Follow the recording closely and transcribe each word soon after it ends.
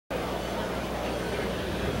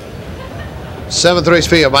Seventh race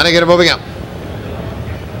field. Might get it moving up.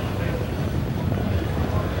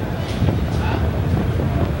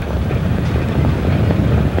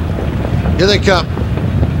 Here they come.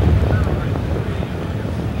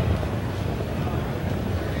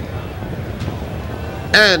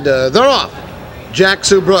 And they're off.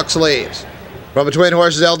 JACSUE Brooks leaves. From between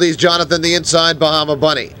horses, LD's Jonathan, the inside, Bahama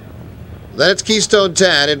Bunny. Then it's Keystone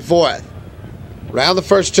Tad in fourth. Round the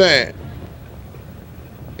first turn.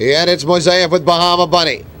 And it's Mosaic with Bahama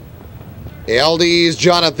Bunny. LD's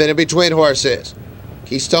Jonathan in between horses.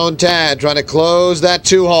 Keystone Tad trying to close that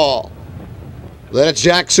two-hole. Then it's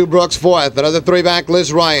JACSUE Brooks fourth. Another three back,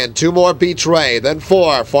 Liz Ryan. Two more, Beach Ray. Then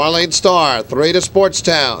four, Farlane Star. Three to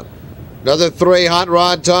Sportstown. Another three, Hot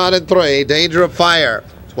Rod Todd, and three, Danger of Fire.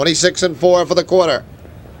 26 and 4 for the quarter.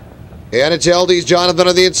 And it's LD's Jonathan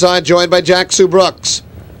on the inside, joined by JACSUE Brooks.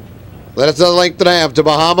 Then it's another length and a half to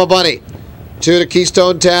Bahama Bunny. Two to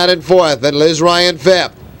Keystone Tad in fourth, and Liz Ryan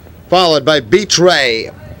fifth. Followed by Beach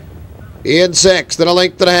Ray in sixth, and a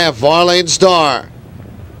length and a half, Farlane Star.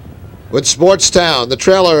 With Sportstown, the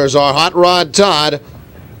trailers are Hot Rod Todd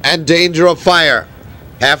and Danger of Fire.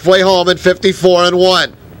 Halfway home at 54 and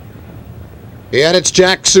 1. And it's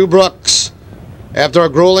JACSUE Brooks. After a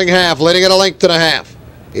grueling half, leading at a length and a half.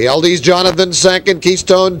 LD's Jonathan second,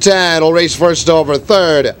 Keystone Tad will race first over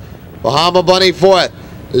third. Bahama Bunny fourth.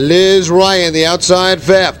 Liz Ryan, the outside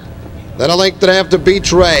fifth. Then a length and a half to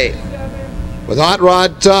Beach Ray. With Hot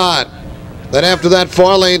Rod Todd. Then after that,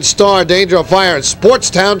 Farlane Star, Danger of Fire, and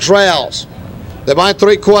Sportstown trails. They're by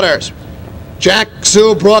three quarters.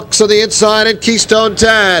 JACSUE Brooks on the inside and Keystone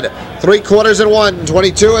Tad. 3 quarters and 1,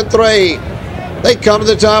 22 and 3. They come to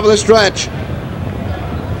the top of the stretch.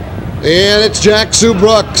 And it's JACSUE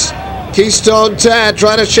Brooks. Keystone Tad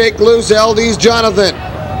trying to shake loose LD's Jonathan.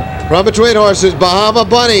 From between horses, Bahama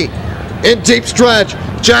Bunny in deep stretch.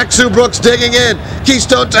 JACSUE Brooks digging in.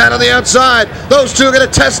 Keystone Tad on the outside. Those two are going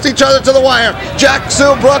to test each other to the wire.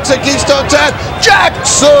 JACSUE Brooks and Keystone Tad.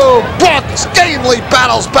 JACSUE Brooks gamely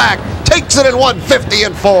battles back. Takes it in 150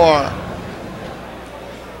 and 4.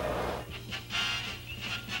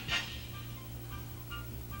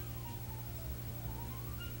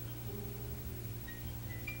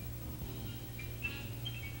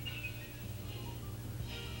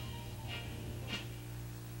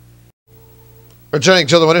 Returning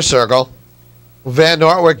to the winner's circle, Van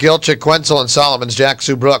Nortwick, Gilchick, Quenzel, and Solomon's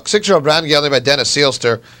JACSUE Brooks. 6-year-old Brown gelding by Dennis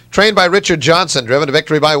Sealster. Trained by Richard Johnson. Driven to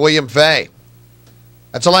victory by William Fahy.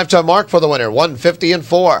 That's a lifetime mark for the winner, 150 and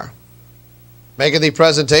 4. Making the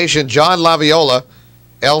presentation, John Laviola,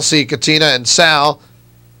 LC Katina, and Sal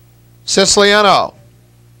Siciliano.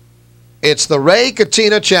 It's the Ray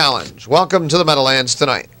Katina Challenge. Welcome to the Meadowlands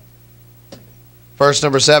tonight. First,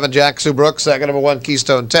 number 7, JACSUE Brooks. Second, number 1,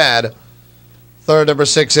 Keystone Tad. Third, number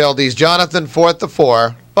 6, LD's Jonathan. Fourth to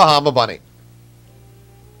 4, Bahama Bunny.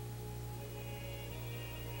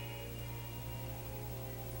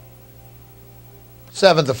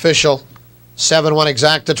 Seventh official, 7-1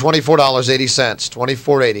 exacta, $24.80,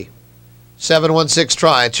 $24.80. 7-1-6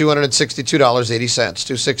 try,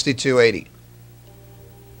 $262.80,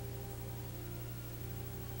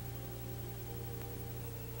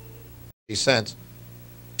 $262.80.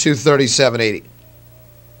 $237.80.